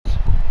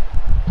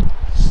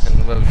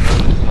Well, those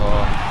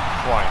are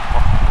quite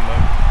hot at the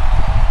moment.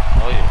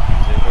 Oh yeah,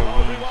 0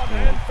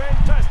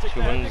 wins,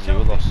 2 wins,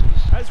 0 losses.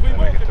 They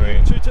make it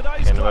 3.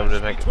 Can the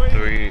make it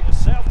 3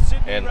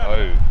 and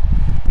 0.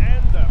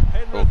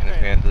 Talking to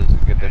Panthers to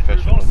get their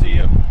first one of the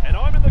year. And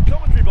I'm in the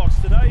commentary box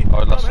today.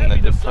 I lost in the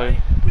dip play.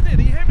 With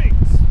Eddie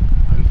Hemmings.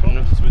 No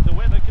problems with the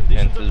weather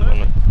conditions. Panthers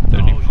won at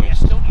 30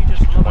 points to 20.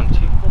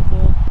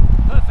 Football,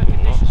 perfect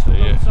conditions for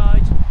both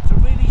sides to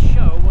really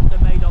show what they're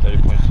made of.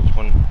 30 points to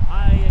 20.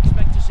 I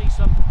expect to see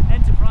some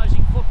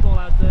enterprising football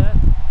out there.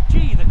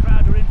 Gee, the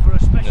crowd are in for a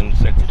special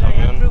treat today,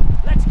 Andrew.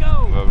 Let's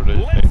go!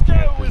 Let's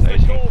go is the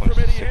call from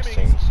Eddie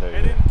Hemmings.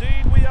 And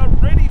indeed we are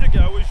ready to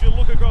go as you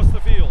look across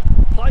the field.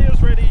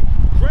 Players ready,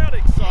 crowd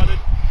excited.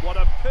 What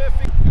a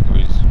perfect...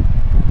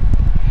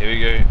 Here we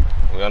go.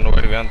 We're on the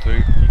way round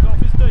 3.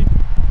 Kickoff is deep.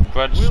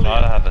 Brad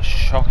Snyder had a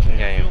shocking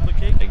game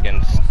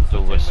against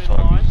the West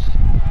Tigers.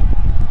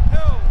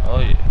 Oh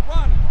yeah.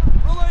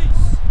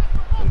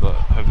 But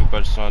hopefully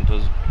Brad Snyder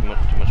does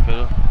much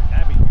better.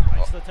 Abby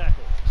makes the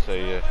tackle. So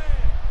yeah.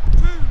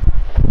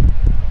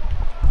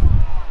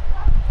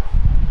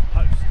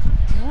 Post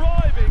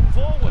driving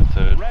forward.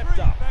 Third. Wrapped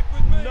up.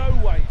 No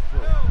way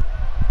through.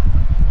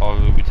 I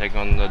will be taking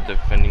on the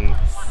defending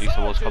East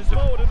World Cup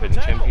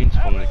defending champions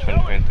from the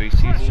 2023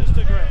 season.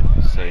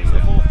 So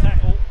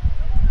yeah.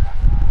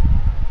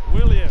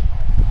 William.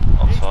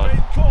 Offside.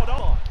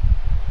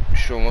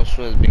 Sean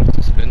Wilson has been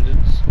suspended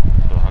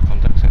for high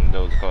contacts and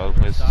there was a couple other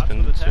players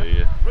suspended, so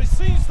yeah.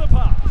 Receives the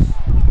pass.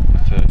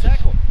 First.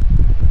 Tackle.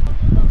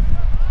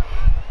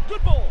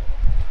 Good ball.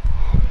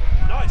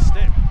 Nice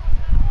step.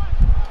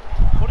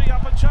 Putting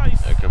up a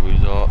chase. Okay, we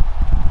are.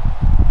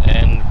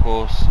 And of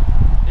course,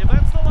 if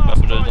that's the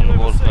last Babadoo's on the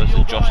board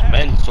versus Josh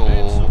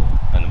Mansell.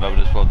 And the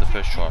Babadoo's scored the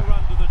first try.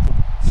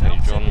 Okay,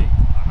 John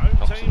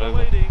knocks it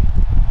over.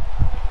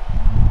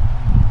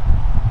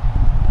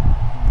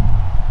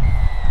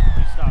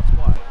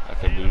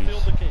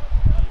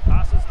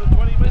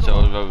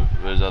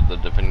 Those are the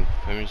defending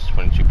premiers,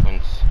 22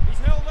 points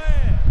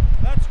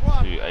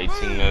to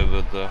 18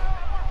 over the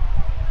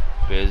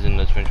Bears in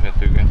the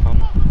 2023 grand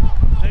final.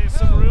 There's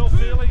some real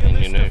feeling in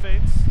this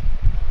defense.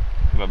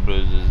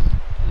 Babadoo's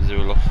is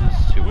 0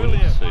 losses, 2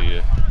 wins, so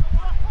yeah.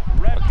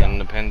 Again,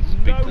 the Panthers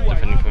beat the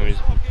defending premiers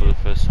for the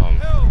first time.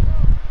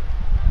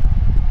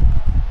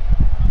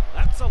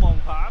 That's a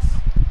long pass.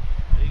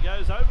 He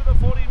goes over the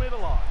 40-metre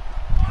line.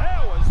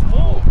 Powers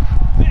forward.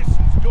 This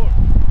is good.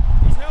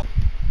 He's held.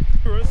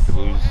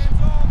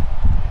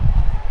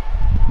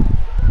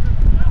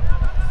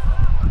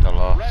 The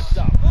last.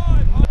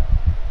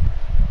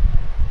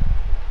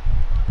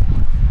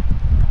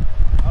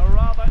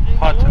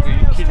 Hot, are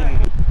you kidding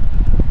me?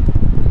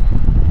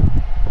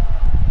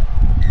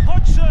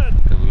 Hodgson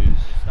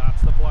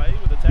starts the play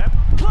with a tap.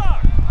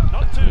 Clark,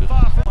 not too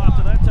far from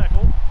after that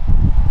tackle.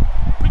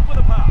 Quick with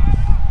a pass.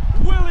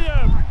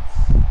 Williams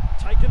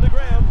taking the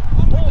ground,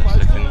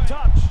 almost in the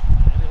touch.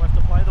 And he'll have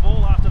to play the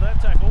ball after that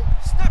tackle.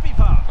 Snappy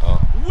pass.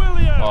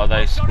 Williams. Oh,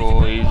 they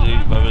score easy.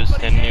 Babadoo's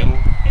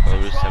 10-0.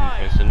 Babadoo's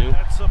 7-0.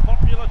 That's a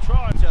popular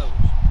try.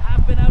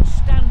 Have been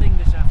outstanding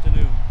this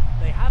afternoon.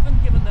 They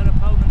haven't given their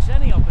opponents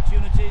any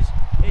opportunities.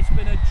 It's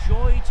been a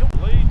joy to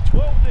lead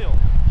 12-0.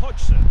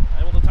 Hodgson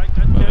able to take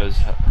that Babadoo's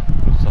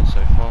not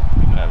so far.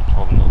 We have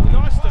 12-0 lead.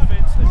 Nice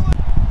defence there.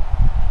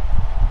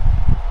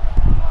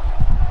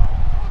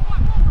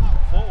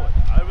 Forward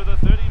over the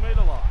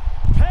 30-metre line.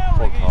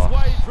 Powering his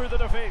way through the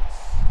defence.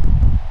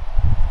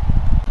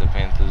 The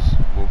Panthers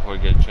will probably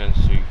get a chance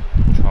to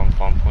try and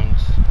find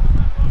points.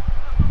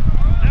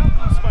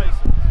 Mountain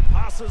spaces.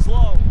 Passes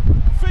low.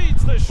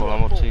 Feeds the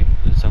short ball.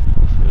 Is up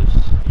first.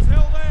 He's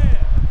held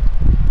there.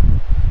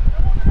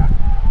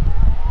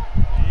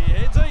 He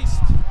heads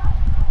east.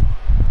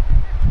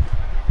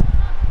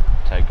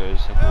 Tag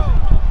goes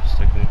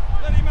second.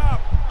 Let him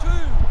up. 2.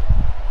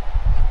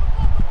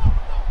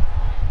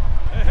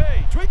 Hey,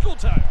 Twinkle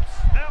Toes.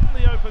 Out in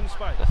the open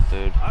space. The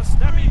third. A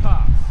snappy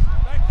pass.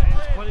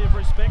 There's plenty of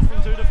respect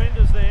from 2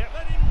 defenders there.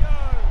 Let him go.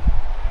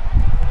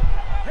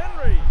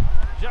 Henry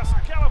just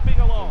galloping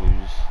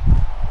along.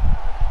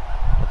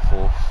 The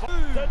fourth.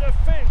 The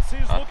defence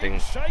is looking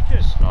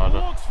shaken.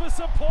 Looks for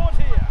support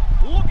here.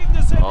 Looking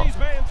to send his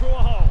man through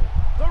a hole.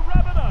 The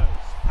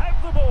Rabbitohs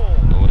have the ball.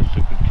 Always a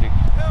good kick.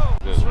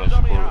 No support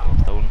off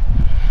that one.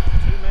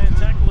 2-man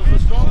tackle is a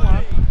strong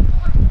one.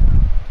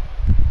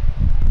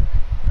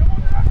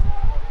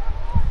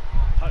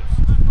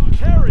 Post.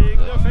 Carrying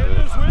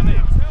defenders with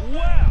him.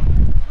 Wow.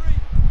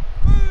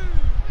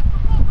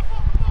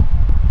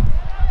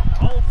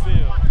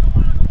 Oldfield.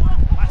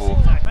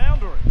 Classic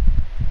boundary.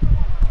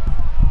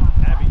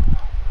 Abby.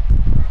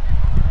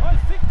 I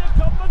think they've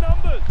got the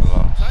numbers.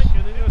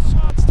 Taken in a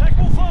squad.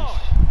 Tackle 5.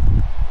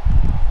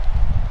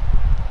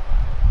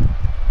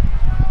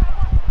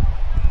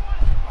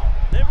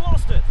 They've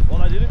lost it. Well,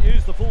 they didn't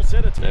use the full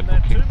set of team.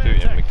 That 2-man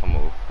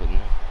tackle.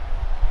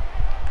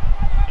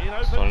 In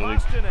open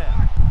pasture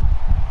now.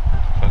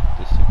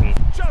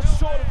 Just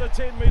short of the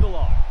 10-metre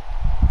line.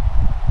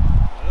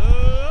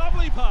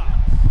 Lovely pass.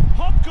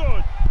 Hop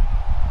good.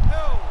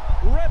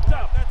 Wrapped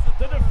up.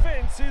 The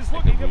defence defence is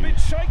looking a bit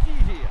shaky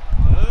here.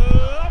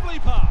 Lovely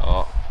pass.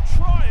 Oh.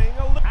 Trying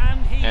a little.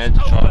 And he's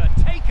over.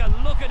 Take a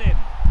look at him.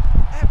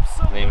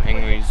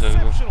 Absolutely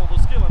exceptional, the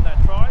skill in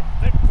that try.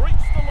 They've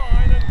breached the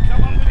line and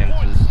come up with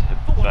Panthers points.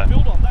 have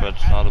Build on that. Brad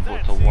started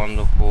with a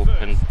wonderful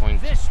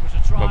pinpoint. This was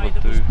a try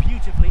that was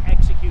beautifully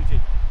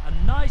executed. A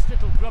nice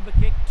little grubber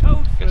kick,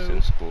 towed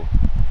through. Score.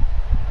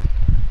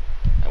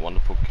 A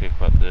wonderful kick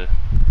right there.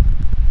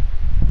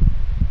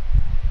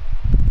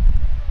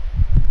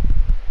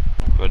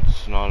 Brad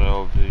Snyder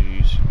of the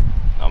he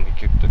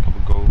kicked a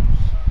couple goals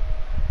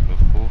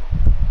before.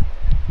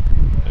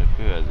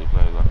 Who has he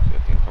played like I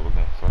think a couple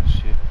games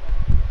last year.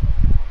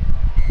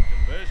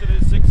 Conversion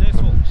is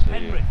successful.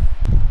 Penrith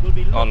will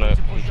be looking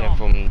to push on.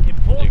 From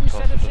Important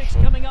set of six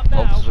coming up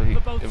now obviously, for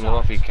both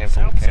sides. He came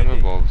from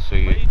Canberra Ball, so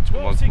you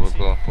might work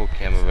on 4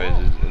 camera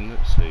raises in it,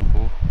 so you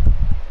who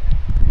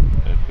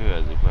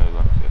has he played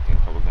like I think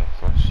a couple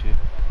games last year.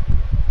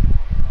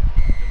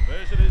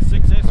 Conversion is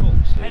successful.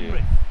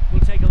 Penrith will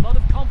take a lot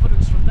of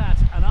confidence from that,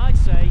 and I'd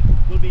say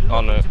we'll be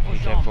looking to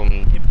push on.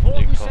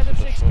 Important set of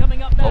six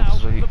coming up now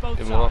obviously, for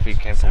both sides. He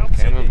came from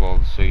Canberra Ball,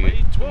 so you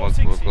might work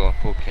on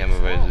 4 camera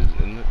raises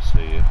in it, so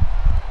you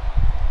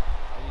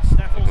he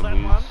snaffles that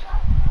one.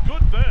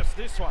 Good burst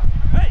this one.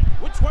 Hey,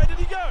 which way did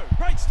he go?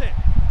 Great step.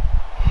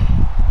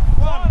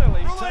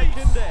 Finally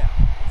taken down.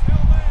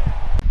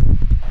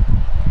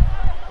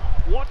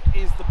 What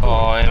is the point?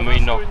 Oh, and we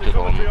knocked it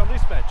on.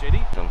 This match,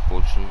 Eddie? It's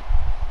unfortunate.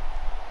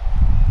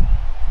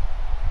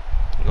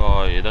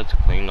 Oh yeah, that's a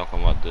clean knock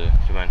on right there.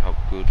 Jermaine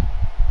Hopgood.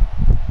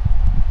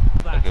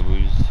 Like a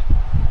booze.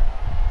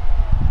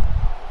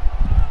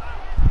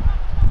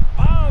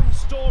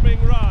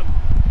 Barnstorming run.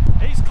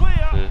 He's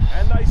clear,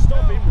 and they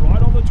stop him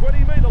right on the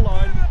 20-metre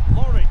line.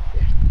 Laurie.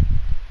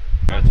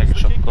 Gonna take a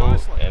shot goal,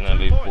 and I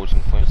leave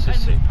 14 points to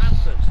 6. The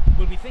Panthers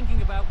will be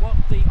thinking about what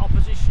the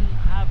opposition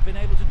have been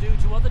able to do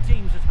to other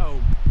teams at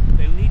home.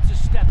 They'll need to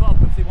step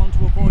up if they want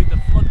to avoid the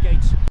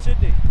floodgates.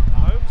 Sydney, the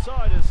home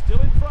side is still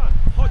in front.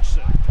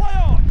 Hodgson, play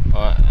on.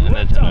 Alright, and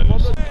that's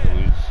another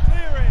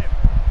Clear him.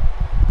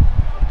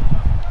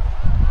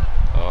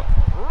 Oh.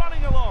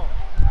 Running along.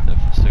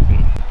 That's the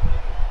second.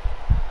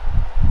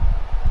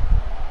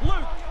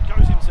 Luke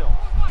goes himself.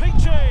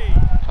 Peachy.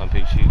 Tom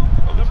Peachy,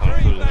 The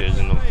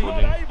obviously in the not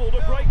footing. able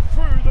to break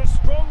through the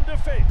strong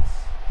defence.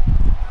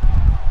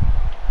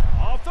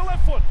 Off the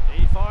left foot,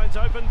 he finds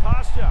open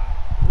pasture.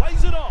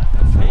 Lays it off.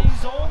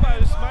 He's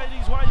almost made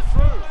his way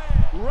through.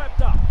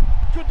 Wrapped up.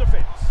 Good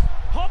defence.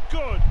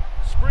 Hopgood.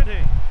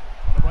 Sprinting.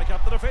 Trying to break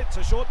up the defence.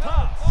 A short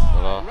pass.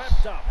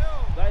 Wrapped up.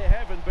 They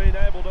haven't been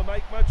able to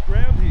make much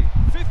ground here.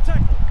 5th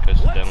tackle. Let's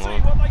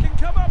see what they can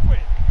come up with.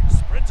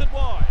 Spreads it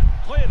wide.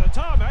 Clear to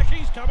tarmac.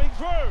 He's coming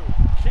through.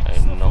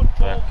 Kicks the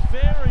football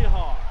very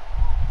high.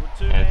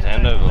 Good 2-man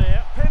tackle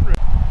there. Penrith.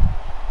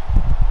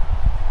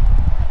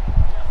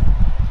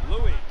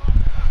 Louis.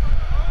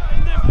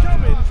 And they've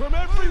come in from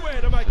everywhere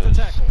to make the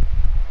tackle.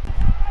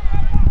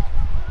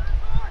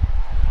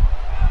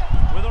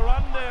 With a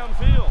run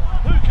downfield.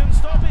 Who can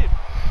stop him?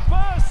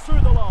 Burst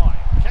through the line.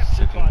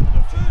 Captured by the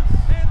defence.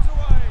 Hands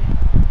away.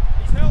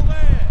 He's held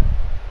there.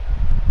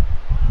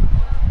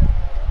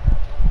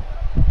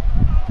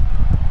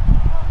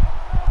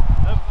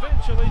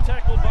 Eventually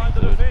tackled by the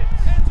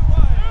defence. Hands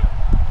away.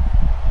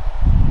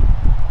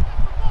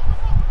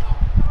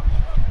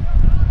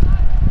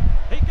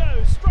 He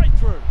goes straight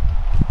through.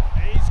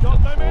 He's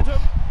got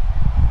momentum.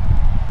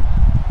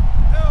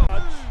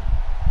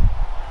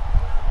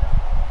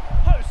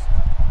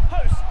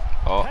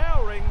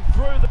 Powering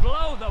through the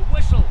blow the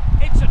whistle.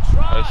 It's a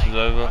try. This is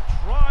over. A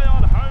try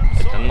on home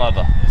It's side.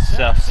 another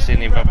South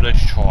Sydney Rebels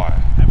try.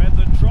 Have had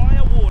the try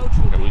award.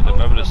 Okay, with the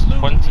Rebels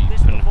 20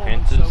 and the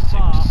Panthers 6.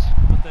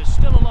 But there's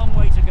still a long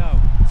way to go.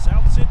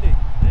 South Sydney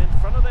in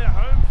front of their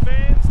home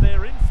fans.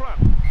 They're in front.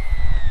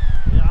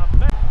 They are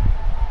back.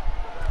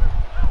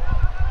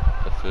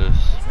 The first.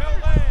 He's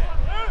held there.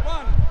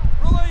 One.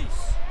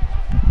 Release.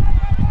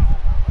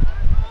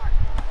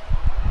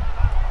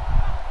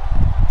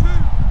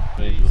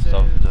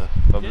 Stuff the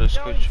Rebels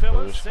coach.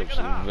 Rebels coach is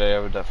very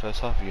over that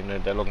first half. You know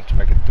they're looking to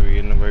make it 3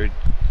 in a row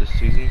this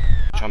season.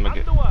 Trying to make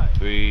it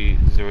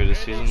 3-0 this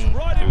season.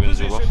 3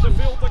 wins or losses.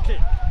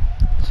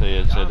 So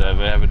yeah, so they're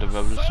very over the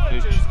Rebels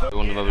coach. They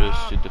want the Rebels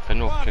to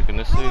defend or kick in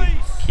this league.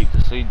 Keep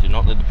this lead. Do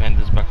not let the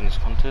Panthers back in this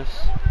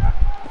contest.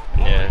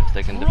 And yeah, if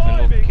they can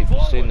defend or keep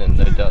this lead, then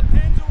no doubt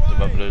the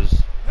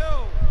Rebels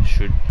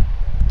should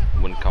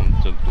win come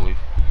to believe.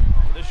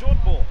 The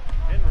short ball.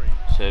 Henry.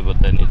 So, but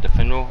they need to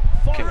defend or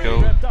kick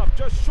goal and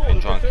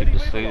try and keep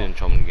this lead and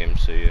try and win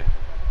games. So yeah,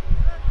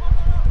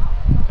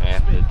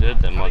 and if they did,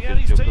 they might get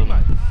a job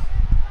done.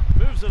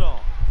 Moves it on.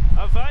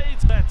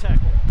 Evades that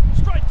tackle.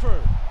 Straight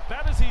through.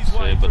 Batters his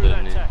way through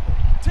that tackle.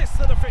 Tests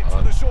the defence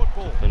with a short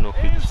ball. Defend or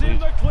keep this In lead.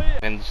 the clear.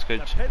 Panthers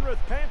coach. Penrith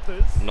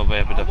Panthers Not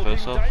very happy with the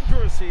first half.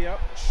 dangerous here.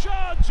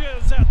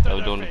 Charges at the They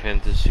were doing the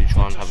Panthers to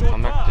try and have a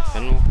comeback,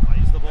 defend or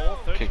Plays the ball,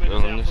 30 kick minutes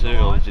early in out this for the year.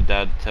 line. Obviously, they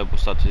had a terrible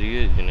start to the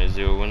year. You know,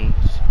 0 wins,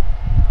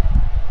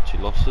 2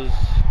 losses.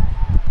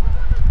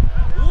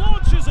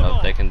 Launches him But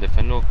on. they can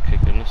defend or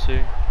kick in this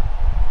year.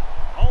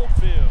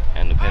 Oldfield.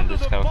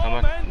 have a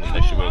comeback, and then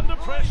they should be able to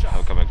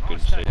have a comeback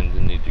good. So and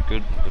then need a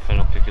good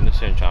defender kick in the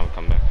center and try and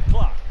come back.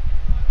 Clark.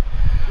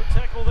 Good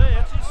tackle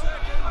there.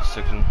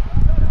 Second.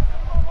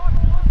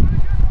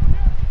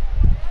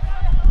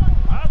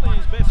 Hardly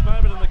his best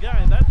moment in the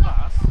game, that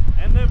pass.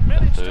 And they've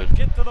managed to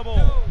get to the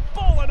ball.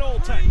 Ball and all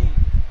tackle.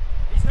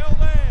 He's held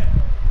there.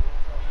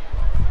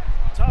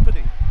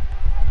 Tuppeny.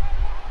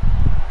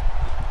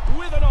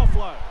 With an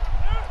offload.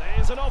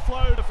 There's an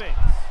offload defence.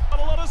 Got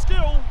a lot of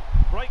skill.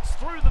 Breaks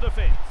through the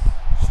defence.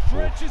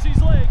 Stretches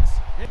his legs.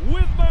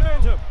 With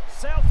momentum.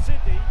 South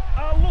Sydney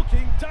are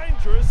looking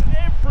dangerous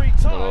every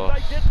time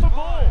they get the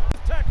ball.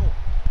 Tackle.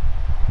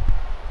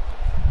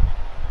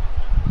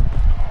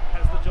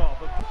 Has the job.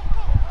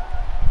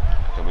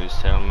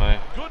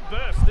 Good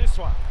burst this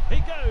one.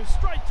 He goes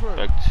straight through.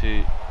 Back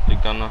to the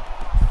gunner.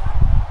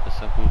 The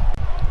tackle.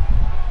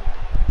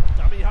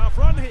 Dummy half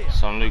run here.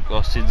 Son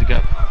Luke sees the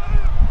gap.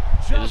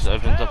 It just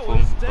opens up for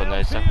him, but now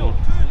he's tackled.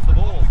 Here's the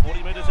ball,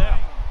 40 metres out.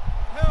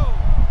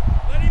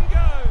 Let him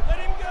go, let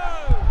him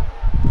go.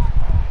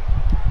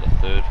 The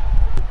third.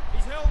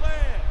 He's held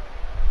there.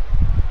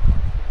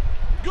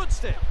 Good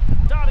step,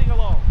 darting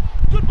along.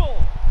 Good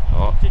ball.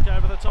 Oh. Kick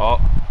over the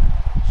top. Oh.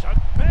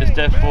 Bang, It's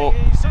there for.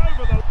 he's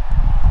over the...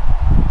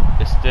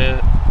 It's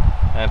there.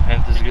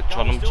 Panthers get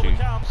try number 2.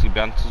 See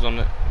bounces on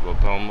it. Well,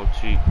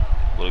 Palmochi.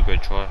 What a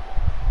great try.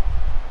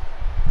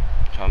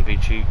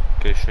 Champichi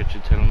goes straight to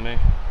Teleme.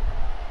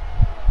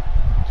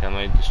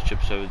 Teleme just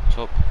chips over the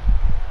top.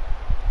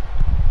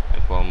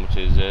 And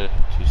Palmochi is there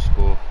to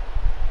score.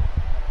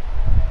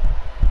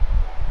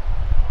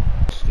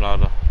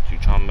 Snyder to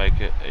try and make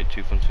it a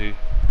 2 from 2.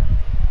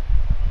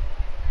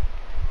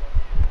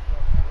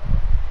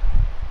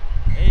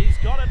 He's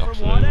got it from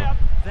wide out.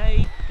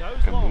 They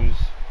goes long.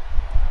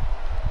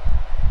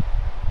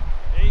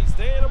 He's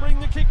there to bring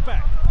the kick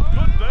back.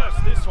 Good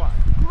burst this one.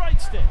 Great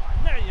step.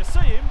 Now you see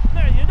him,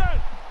 now you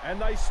don't. And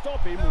they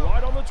stop him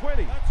right on the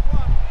 20. And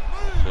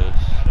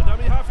a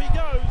dummy half he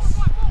goes.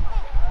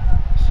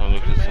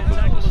 Man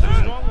tackle is a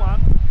strong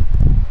one.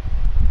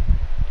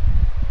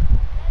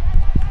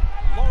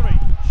 Laurie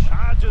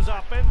charges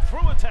up and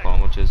through a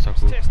tackle.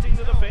 Testing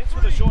the defence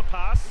with a short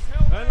pass.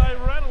 And they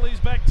rattle his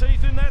back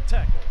teeth in that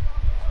tackle.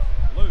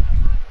 Luke.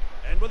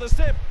 And with a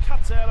step,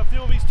 cuts out a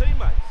few of his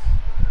teammates.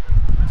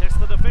 Test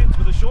the defence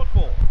with a short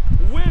ball.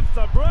 With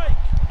the break.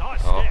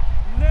 Nice step.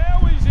 Now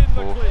he's in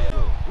the clear.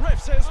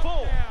 Ref says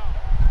 4.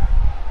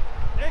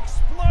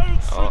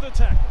 Explodes through the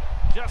tackle.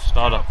 Just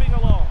jumping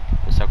along.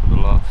 The tackle the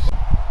last.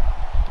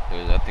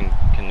 I think,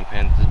 can the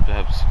Panthers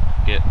perhaps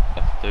get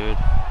a third?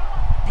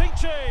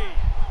 Peachy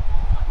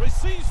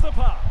receives the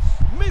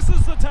pass.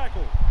 Misses the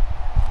tackle.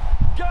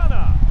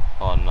 Gunner.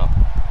 Oh no.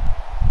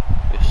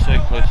 It's so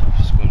close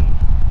to scoring.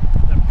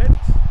 The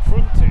Pets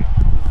from 10.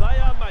 They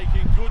are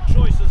making good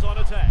choices on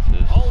attack.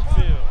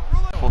 Oldfield.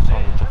 Fourth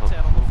time to drop up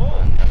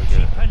and never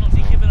get it.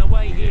 Penalty given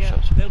away here.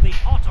 They'll be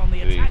hot on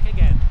the attack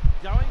again.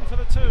 Going for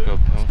the 2. They got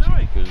a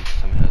penalty because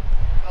somehow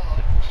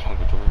they forced one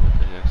control, but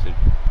they actually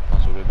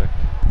passed all the way back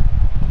and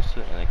lost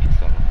it, and they kicked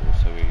it on the ball,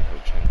 so we have a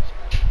chance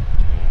to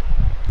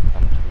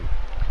come to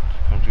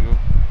penalty goal.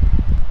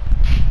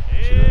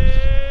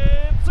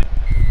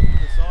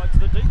 Decides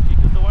the deep kick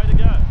is the way to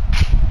go.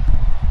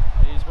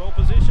 He's well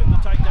positioned to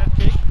take that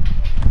kick.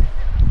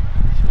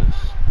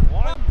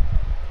 One.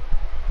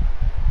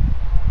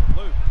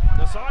 Luke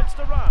decides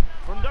to run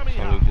from dummy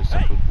half.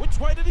 Hey, which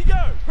way did he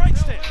go? Great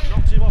step.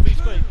 Knocks him off his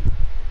feet.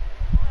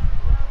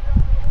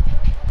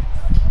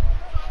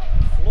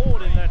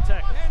 Flawed in that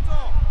tackle.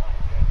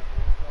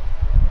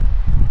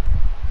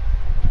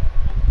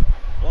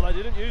 Well, they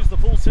didn't use the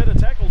full set of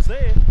tackles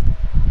there.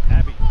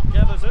 Abbey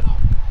gathers it.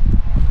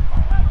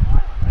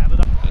 Rounded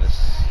up.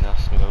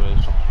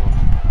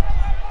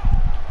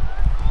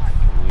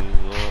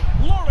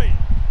 Laurie,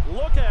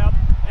 look out.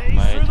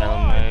 He's through the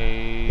line.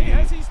 He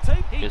has his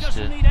teeth. He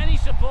doesn't need any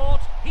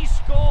support. He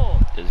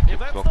scored. If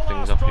that's the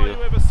last try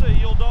you ever see,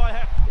 you'll die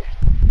happy.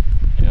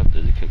 Yep,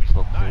 there's a kick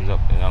lock things up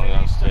in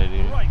Allianz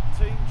Stadium. Great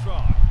team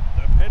try.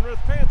 The Penrith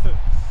Panthers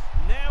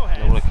now have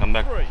They want to come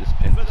back to this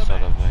Panthers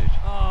side I've made.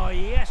 Oh,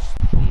 yes.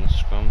 From the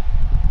scrum.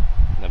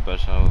 They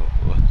both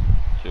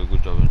do a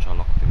good job in trying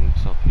to lock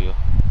things up here.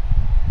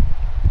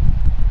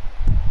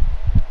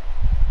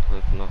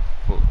 Play from the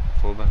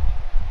fullback,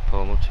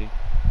 Palmochi,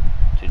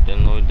 to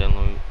Denloy.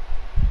 Denloy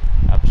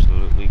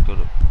absolutely got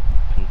it,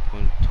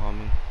 pinpoint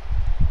timing.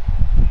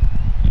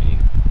 And he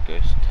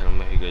goes to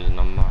Telema, he goes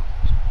unmarked.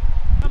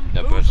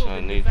 That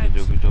person needs to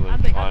do a good job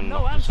and try and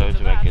knock this over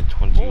to make it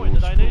 20 Boy, do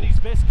they need his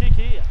best kick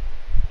here.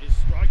 Is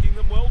striking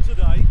them well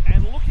today,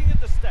 and looking at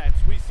the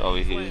stats, we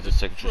see he's the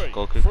second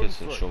goal kicker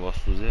since Sean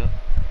Ross was there.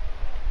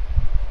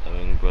 I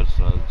mean, Brad's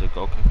the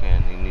goal kicker,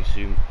 and he needs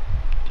to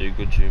do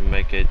good to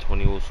make a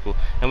 20-all score,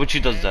 and which he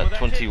does that,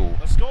 20-all.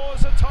 The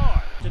scores are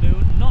tied.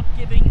 Not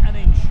giving an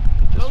inch.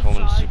 Both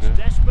sides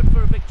desperate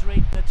for a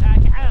victory, attack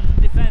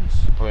and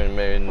defence. Probably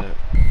maybe in the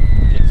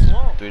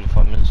 3 to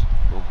 5 minutes,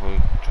 we'll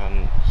probably try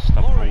and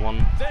snap for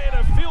one. There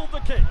to field the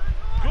kick.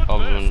 Good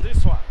burst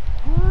this one.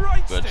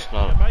 Great step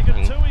to make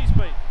it 2 he's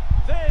beat.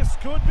 This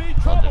could be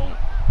trouble.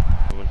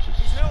 went to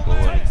score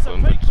and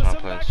going back to now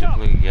playing Super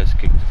League. He has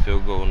kicked the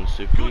field goal in the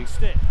Super League.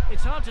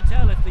 It's hard to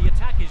tell if the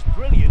attack is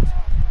brilliant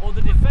or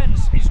the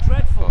defence is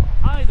dreadful.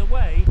 Either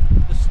way,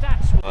 the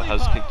stats will...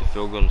 Has kicked the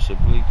field goal in the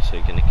Super League, so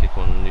he can kick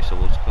one in the New South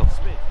Wales Cup.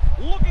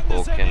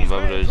 Or can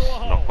Vavros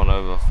knock one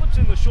over,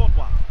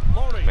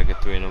 make it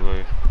 3 in a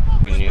row.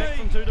 Even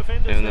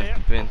if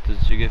the Panthers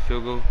do get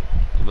field goal,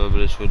 the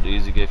Vavros would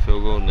easily get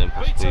field goal and then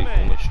possibly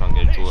almost try and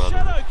get a draw out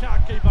of it.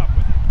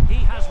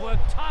 He has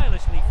worked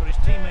tirelessly for his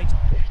teammates.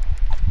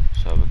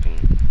 So we can...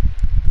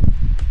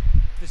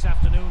 This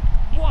afternoon,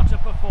 what a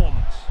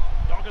performance.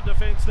 Dogged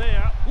defence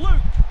there.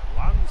 Luke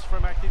runs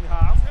from acting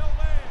half.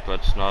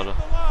 But Snyder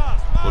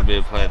would be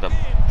a player that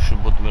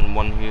should put them in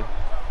 1 here.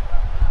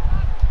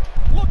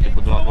 They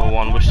put them up by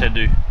 1, which they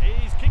do.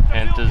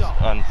 Panthers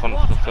are in front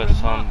for the first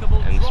time,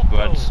 and it's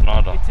Brad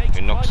Snyder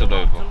who knocks it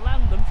over.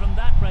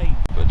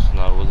 But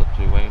Snyder was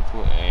actually waiting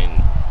for it,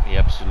 and he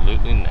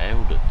absolutely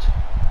nailed it.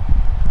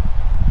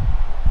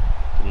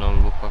 Did not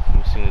look like he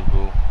was missing his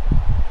ball.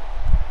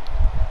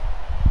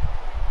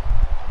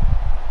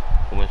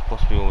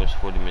 Possibly almost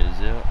 40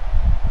 meters out,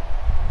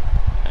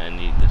 and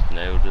he just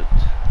nailed it.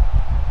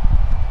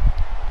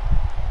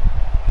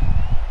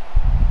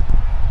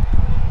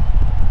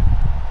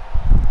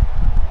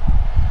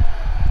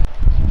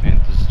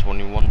 Panthers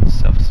 21,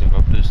 South Sydney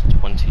Raptors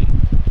 20.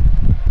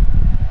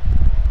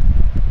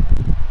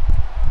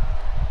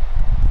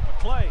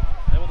 McClay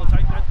able to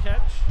take that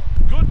catch.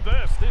 Good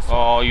burst this time.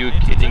 Oh, you're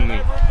kidding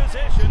me.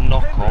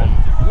 Knock on.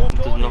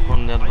 Does knock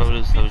on, the other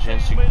Raptors have a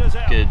chance to get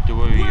a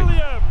duo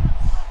here.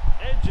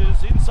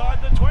 Edges inside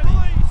the 20.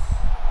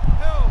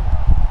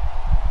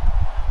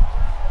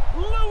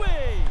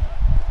 Louis.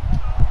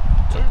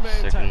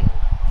 Two-man tackle.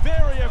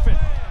 Very effective.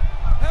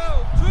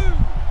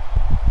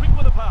 Quick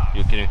with a pass.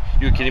 You're kidding.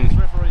 You're kidding me.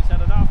 Referee's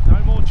had enough. No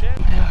more chance.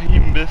 Yeah, he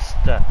missed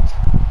that.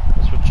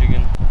 That's what you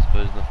can. I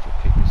suppose left foot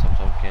kicking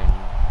sometimes can.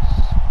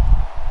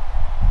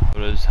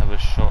 Let's have a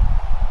shot.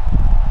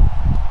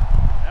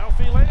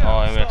 Oh,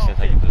 I'm actually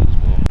taking it as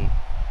well.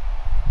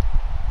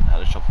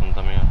 Had a shot from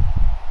Damien.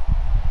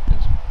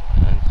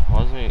 And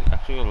surprisingly,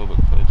 actually got a little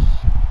bit close.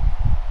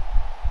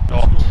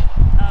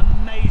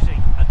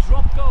 Amazing. A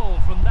drop goal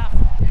from that.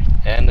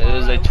 And it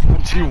is a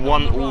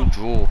 21-all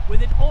draw.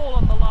 With it all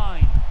on the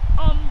line.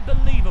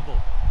 Unbelievable.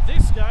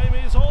 This game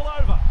is all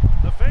over.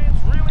 The fans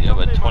really yeah,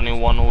 but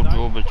 21-all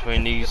draw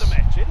between these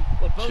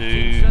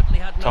two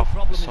tough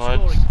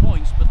sides.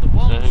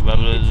 So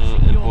Vavros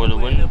avoid a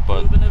win,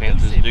 but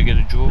Panthers do get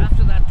a draw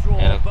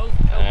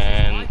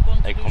and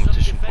a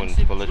competition point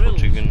for Les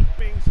Portugal.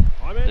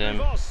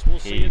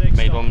 He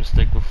made one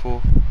mistake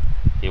before.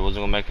 He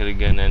wasn't going to make it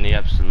again, and he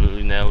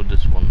absolutely nailed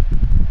this one.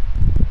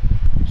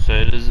 So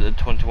it is a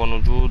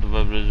 21-all draw. The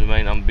Vavros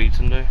remain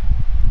unbeaten though,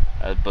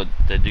 but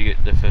they do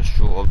get the first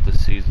draw of the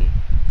season.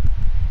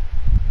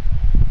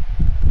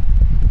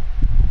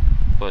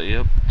 But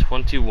yep,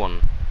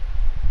 21.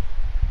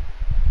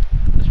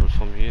 That's what's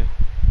from here.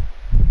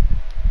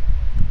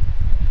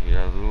 You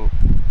have a look.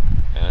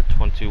 And a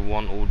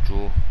 21-all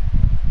draw.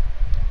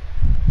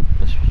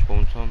 That's what's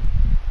one time.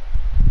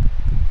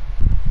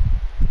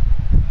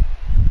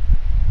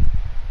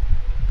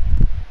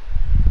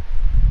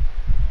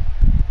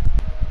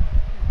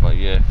 But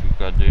yeah, if you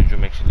guys do enjoy,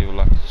 make sure you leave a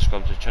like and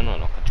subscribe to the channel,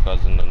 and I'll catch you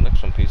guys in the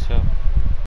next one. Peace out.